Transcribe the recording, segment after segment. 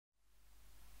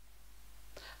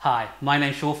Hi, my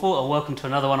name's Shorful and welcome to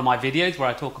another one of my videos where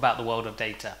I talk about the world of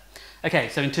data. Okay,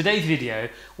 so in today's video,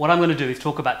 what I'm going to do is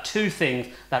talk about two things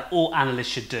that all analysts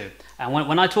should do. And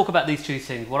when I talk about these two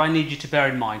things, what I need you to bear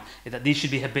in mind is that these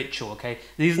should be habitual, okay?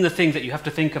 These are the things that you have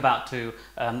to think about to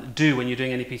do when you're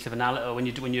doing any piece of analysis, or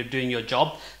when you're doing your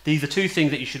job. These are two things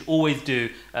that you should always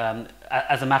do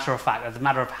as a matter of fact, as a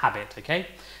matter of habit, okay?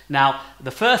 Now,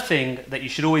 the first thing that you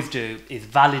should always do is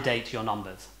validate your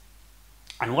numbers.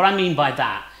 And what I mean by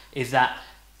that is that,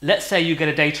 let's say you get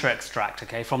a data extract,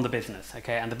 okay, from the business,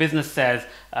 okay, and the business says,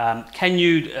 can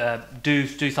you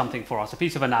do something for us, a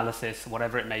piece of analysis,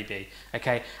 whatever it may be,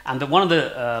 okay, and one of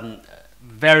the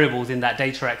variables in that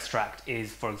data extract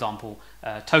is, for example,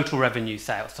 total revenue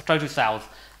sales, so total sales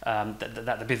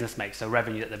that the business makes, so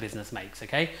revenue that the business makes,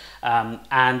 okay,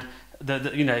 and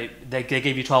they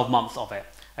gave you 12 months of it.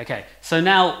 Okay, so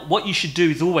now what you should do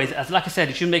is always, like I said,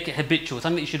 you should make it habitual,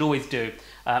 something that you should always do,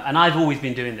 and I've always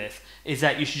been doing this, is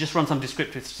that you should just run some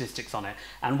descriptive statistics on it.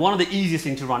 And one of the easiest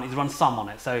things to run is run sum on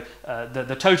it, so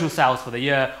the total sales for the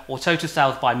year or total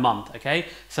sales by month, okay?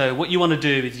 So what you want to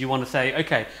do is you want to say,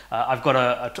 okay, I've got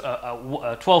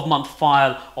a 12-month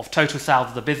file of total sales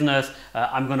of the business,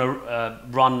 I'm going to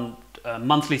run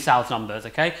monthly sales numbers,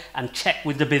 okay, and check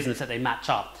with the business that they match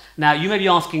up. Now, you may be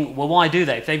asking, well, why do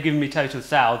they? If they've given me total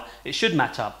sales, it should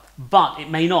match up, but it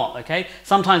may not, okay?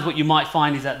 Sometimes what you might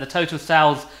find is that the total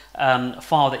sales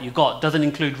file that you got doesn't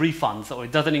include refunds, or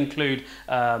it doesn't include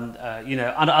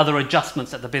other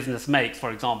adjustments that the business makes, for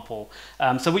example.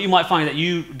 So what you might find is that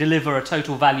you deliver a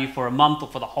total value for a month or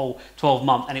for the whole 12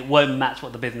 months and it won't match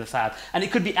what the business has, and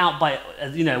it could be out by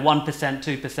 1%,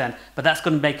 2%, but that's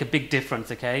going to make a big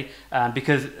difference, okay,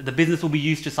 because the business will be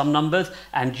used to some numbers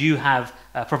and you have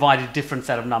provided a different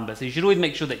set of numbers. So you should always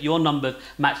make sure that your numbers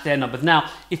match their numbers.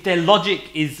 Now, if their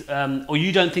logic is, or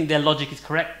you don't think their logic is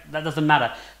correct, that doesn't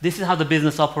matter. This is how the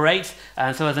business operates,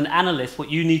 and so as an analyst,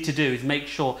 what you need to do is make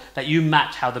sure that you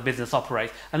match how the business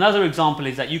operates. Another example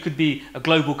is that you could be a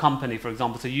global company, for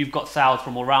example, so you've got sales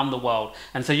from around the world,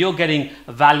 and so you're getting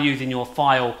values in your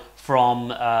file from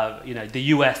the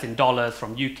US in dollars,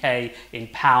 from UK in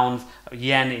pounds,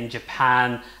 yen in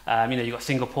Japan, you've got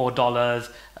Singapore dollars,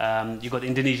 you've got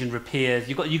Indonesian rupiahs,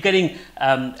 you're getting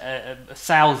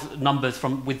sales numbers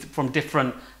from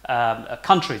different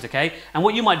countries, okay? And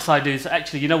what you might decide to do is,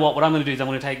 actually, you know what I'm going to do is I'm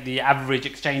going to take the average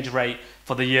exchange rate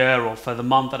for the year or for the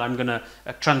month, and I'm going to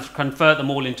convert them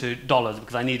all into dollars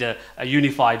because I need a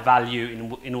unified value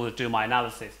in order to do my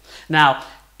analysis. Now,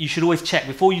 you should always check,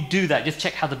 before you do that, just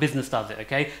check how the business does it,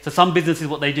 okay? So some businesses,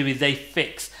 what they do is they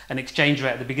fix an exchange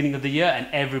rate at the beginning of the year, and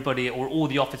everybody, or all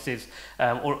the offices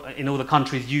or in all the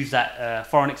countries, use that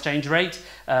foreign exchange rate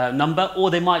number,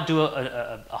 or they might do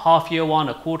a half-year one,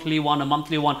 a quarterly one, a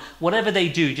monthly one. Whatever they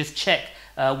do, just check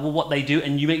what they do,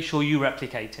 and you make sure you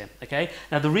replicate it, okay?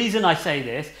 Now, the reason I say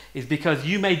this is because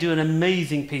you may do an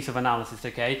amazing piece of analysis,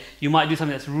 okay? You might do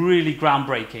something that's really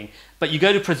groundbreaking, but you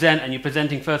go to present, and you're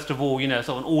presenting, first of all, sort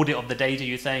of an audit of the data.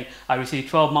 You're saying, I received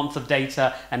 12 months of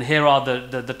data, and here are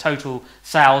the total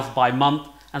sales by month,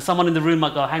 and someone in the room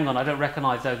might go, hang on, I don't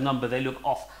recognize those numbers, they look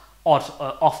off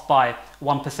by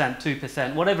 1%,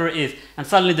 2%, whatever it is, and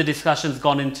suddenly the discussion's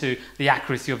gone into the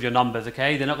accuracy of your numbers,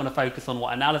 okay? They're not going to focus on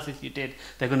what analysis you did.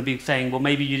 They're going to be saying, well,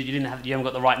 maybe you haven't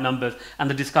got the right numbers, and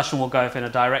the discussion will go in a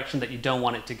direction that you don't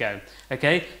want it to go,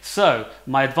 okay? So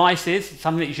my advice is,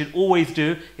 something that you should always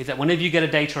do is that whenever you get a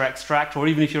data extract, or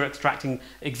even if you're extracting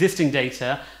existing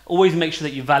data, always make sure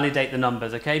that you validate the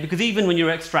numbers, okay? Because even when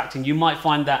you're extracting, you might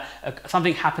find that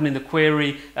something happened in the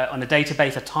query on a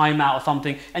database, a timeout or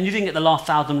something, and you didn't get the last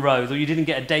 1,000 rows, or you didn't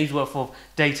get a day's worth of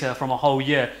data from a whole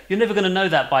year. You're never going to know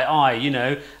that by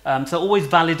eye, so always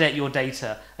validate your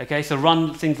data, okay? So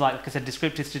run things like I said,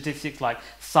 descriptive statistics like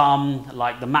sum,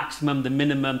 like the maximum, the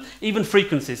minimum, even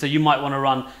frequency. So you might want to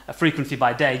run a frequency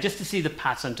by day just to see the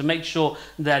pattern, to make sure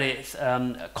that it's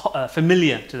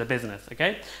familiar to the business,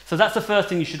 okay? So that's the first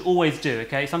thing you should always do,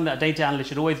 okay? Something that a data analyst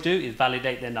should always do is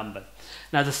validate their numbers.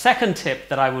 Now, the second tip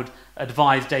that I would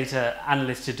advise data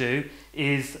analysts to do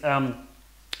is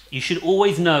you should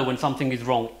always know when something is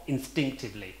wrong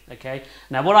instinctively, okay?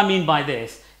 Now, what I mean by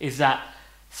this is that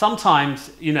sometimes,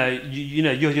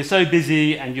 you're so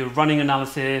busy and you're running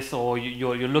analysis, or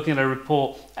you're looking at a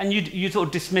report, and you sort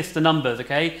of dismiss the numbers,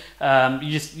 okay?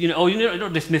 You just, or you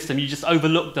don't dismiss them, you just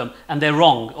overlook them, and they're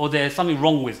wrong, or there's something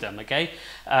wrong with them, okay?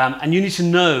 And you need to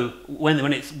know when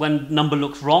number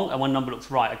looks wrong and when number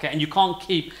looks right, okay? And you can't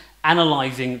keep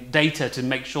analyzing data to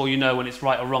make sure you know when it's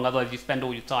right or wrong. Otherwise, you spend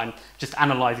all your time just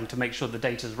analyzing to make sure the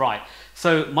data is right.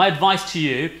 So my advice to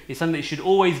you is something that you should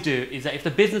always do is that if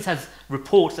the business has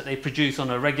reports that they produce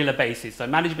on a regular basis, so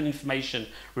management information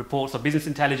reports or business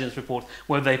intelligence reports,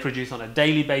 whether they produce on a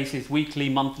daily basis, weekly,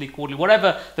 monthly, quarterly,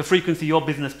 whatever the frequency your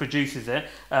business produces it,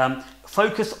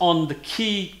 focus on the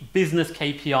key business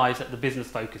KPIs that the business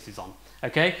focuses on.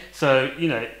 Okay, so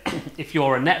if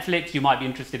you're a Netflix, you might be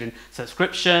interested in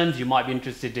subscriptions, you might be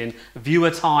interested in viewer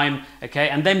time, okay,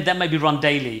 and then that may be run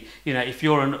daily. If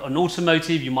you're an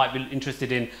automotive, you might be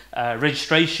interested in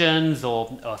registrations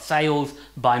or sales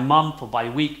by month or by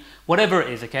week, whatever it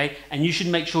is, okay, and you should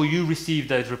make sure you receive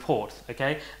those reports,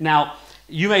 okay. Now,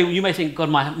 you may think, God,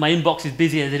 my inbox is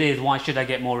busy as it is, why should I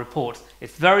get more reports?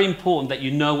 It's very important that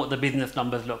you know what the business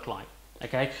numbers look like,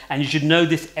 okay, and you should know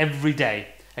this every day.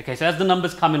 Okay, so as the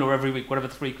numbers come in, or every week, whatever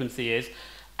the frequency is,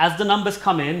 as the numbers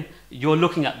come in, you're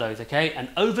looking at those, okay? And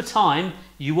over time,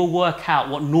 you will work out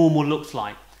what normal looks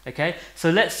like, okay? So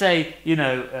let's say,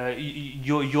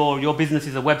 your business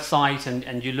is a website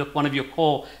and you look, one of your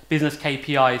core business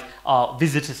KPIs are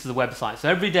visitors to the website. So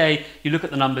every day you look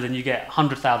at the numbers and you get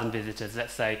 100,000 visitors,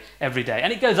 let's say, every day.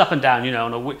 And it goes up and down,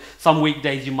 on some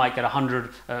weekdays you might get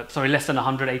less than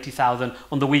 180,000.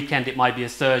 On the weekend it might be a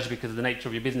surge because of the nature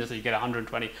of your business, so you get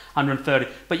 120, 130,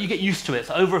 but you get used to it.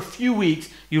 So over a few weeks,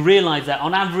 you realize that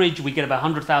on average we get about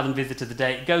 100,000 visitors a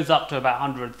day. It goes up to about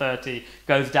 130,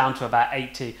 goes down to about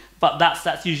 80, but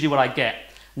that's usually what I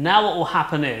get. Now what will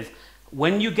happen is,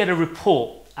 when you get a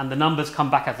report and the numbers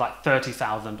come back as like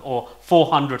 30,000 or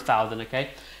 400,000,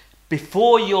 okay,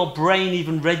 before your brain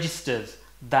even registers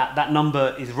that that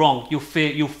number is wrong, you'll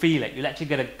feel it. You'll actually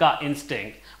get a gut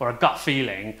instinct or a gut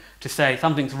feeling to say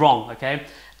something's wrong, okay?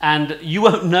 And you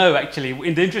won't know, actually.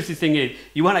 The interesting thing is,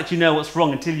 you won't actually know what's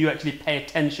wrong until you actually pay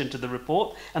attention to the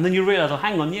report. And then you realize, oh,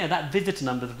 hang on, yeah, that visitor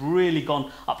number's really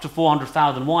gone up to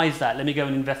 400,000. Why is that? Let me go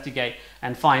and investigate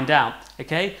and find out,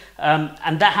 okay?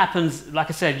 And that happens,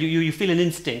 like I said, you feel an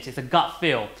instinct. It's a gut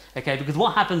feel, okay? Because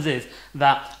what happens is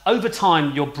that over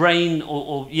time, your brain,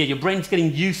 your brain's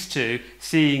getting used to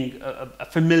seeing a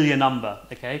familiar number,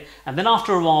 okay? And then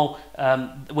after a while,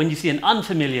 when you see an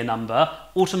unfamiliar number,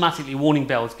 automatically warning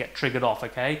bells get triggered off,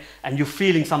 okay? And you're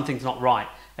feeling something's not right,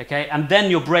 okay? And then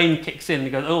your brain kicks in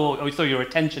and goes, so your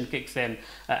attention kicks in,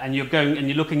 and you're going and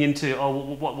you're looking into,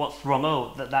 what's wrong?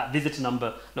 Oh, that visitor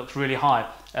number looks really high.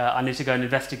 I need to go and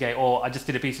investigate, or I just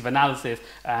did a piece of analysis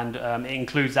and it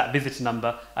includes that visitor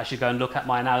number. I should go and look at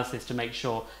my analysis to make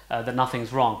sure that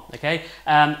nothing's wrong, okay?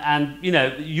 And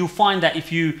you'll find that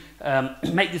if you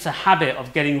make this a habit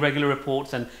of getting regular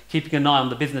reports and keeping an eye on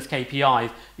the business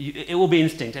KPIs, it will be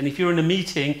instinct. And if you're in a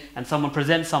meeting and someone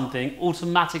presents something,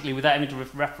 automatically, without having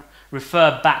to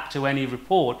refer back to any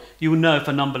report, you will know if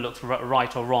a number looks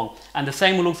right or wrong. And the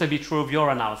same will also be true of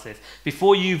your analysis.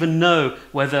 Before you even know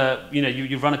whether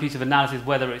you've run a piece of analysis,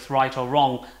 whether it's right or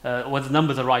wrong, whether the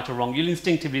numbers are right or wrong, you'll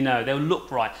instinctively know. They'll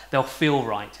look right, they'll feel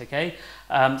right, okay?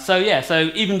 So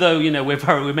even though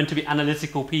we're meant to be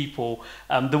analytical people,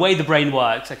 the way the brain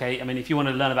works, okay, I mean, if you want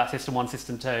to learn about system 1,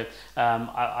 system 2,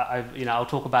 I'll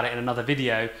talk about it in another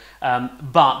video.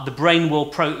 But the brain will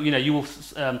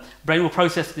brain will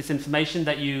process this information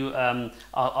that you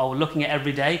are looking at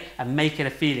every day and make it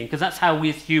a feeling, because that's how we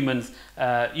as humans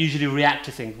usually react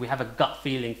to things. We have a gut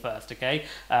feeling first, okay,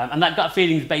 and that gut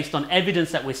feeling is based on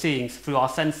evidence that we're seeing through our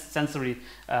sensory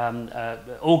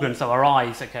organs, so our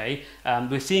eyes, okay.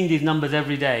 We're seeing these numbers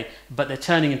every day, but they're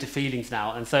turning into feelings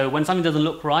now. And so when something doesn't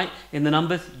look right in the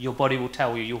numbers, your body will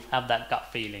tell you, you'll have that gut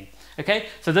feeling. Okay,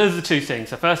 so those are the two things.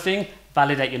 So first thing,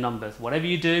 validate your numbers. Whatever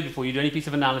you do, before you do any piece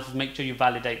of analysis, make sure you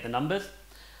validate the numbers.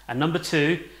 And number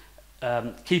two,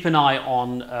 keep an eye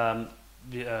on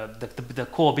the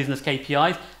core business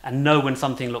KPIs and know when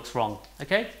something looks wrong.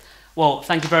 Okay? Well,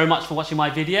 thank you very much for watching my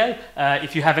video.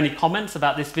 If you have any comments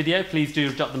about this video, please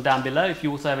do jot them down below. If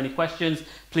you also have any questions,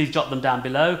 please jot them down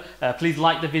below. Please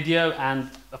like the video, and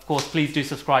of course, please do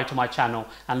subscribe to my channel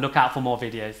and look out for more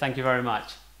videos. Thank you very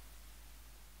much.